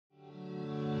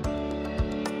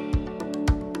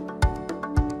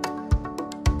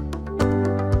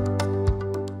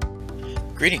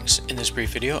Greetings! In this brief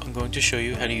video I'm going to show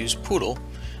you how to use Poodll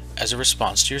as a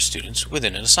response to your students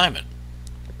within an assignment.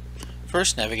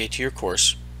 First, navigate to your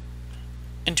course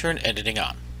and turn editing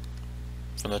on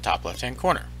from the top left hand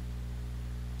corner.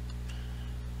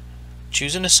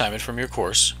 Choose an assignment from your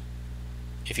course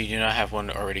if you do not have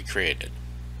one already created.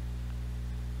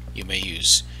 You may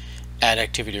use Add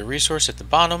Activity or Resource at the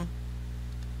bottom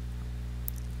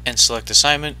and select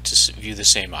Assignment to view the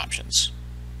same options.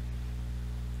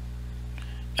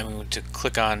 I'm going to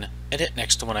click on Edit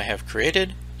next to one I have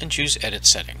created and choose Edit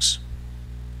Settings.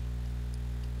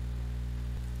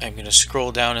 I'm going to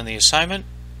scroll down in the assignment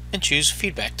and choose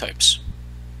Feedback Types.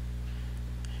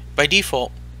 By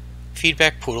default,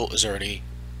 Feedback Poodll is already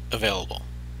available.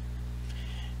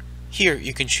 Here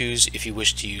you can choose if you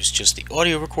wish to use just the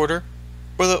audio recorder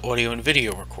or the audio and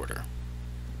video recorder,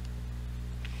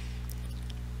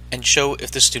 and show if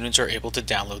the students are able to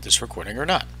download this recording or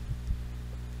not.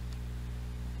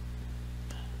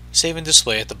 Save and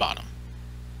display at the bottom,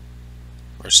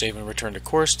 or save and return to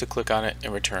course to click on it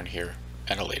and return here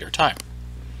at a later time.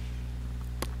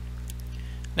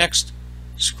 Next,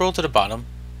 scroll to the bottom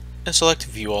and select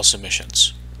View All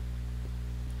Submissions.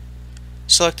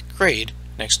 Select Grade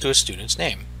next to a student's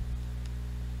name.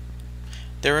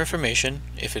 Their information,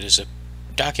 if it is a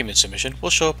document submission, will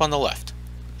show up on the left.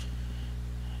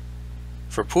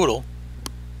 For Poodll,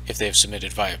 if they have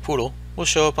submitted via Poodll, will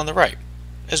show up on the right,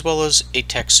 as well as a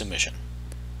text submission.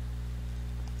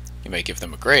 You may give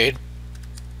them a grade,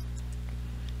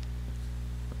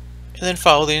 and then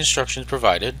follow the instructions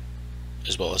provided,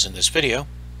 as well as in this video,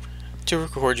 to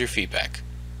record your feedback.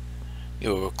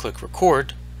 You will click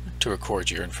Record to record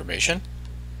your information.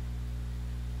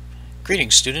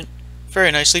 Greetings, student.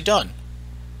 Very nicely done.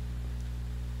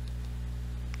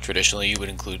 Traditionally, you would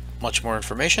include much more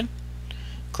information.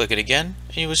 Click it again,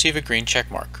 and you will receive a green check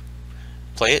mark.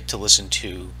 Play it to listen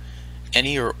to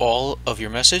any or all of your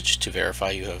message to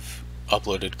verify you have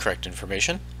uploaded correct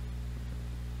information.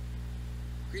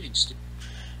 Greetings.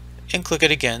 And click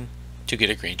it again to get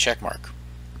a green check mark.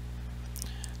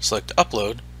 Select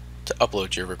Upload to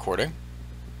upload your recording.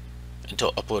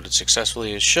 Until uploaded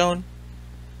successfully is shown,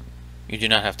 you do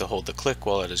not have to hold the click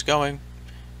while it is going.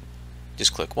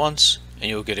 Just click once and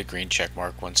you will get a green check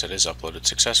mark once it is uploaded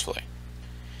successfully.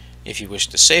 If you wish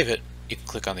to save it, you can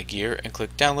click on the gear and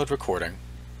click Download Recording.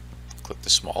 Click the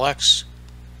small X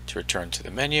to return to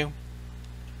the menu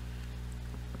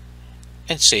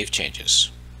and save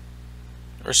changes,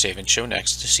 or save and show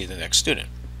next to see the next student.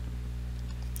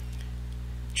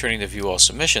 Turning to View All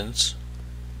Submissions,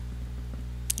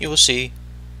 you will see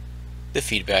the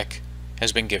feedback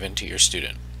has been given to your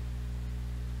student.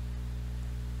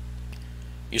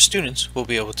 Your students will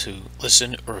be able to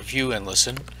listen or view and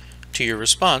listen to your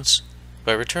response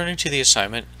by returning to the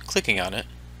assignment, clicking on it,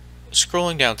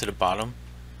 scrolling down to the bottom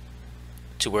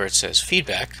to where it says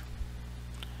Feedback,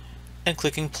 and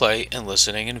clicking Play and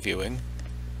listening and viewing,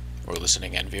 or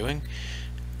listening and viewing,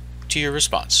 to your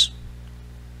response.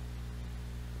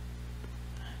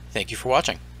 Thank you for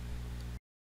watching.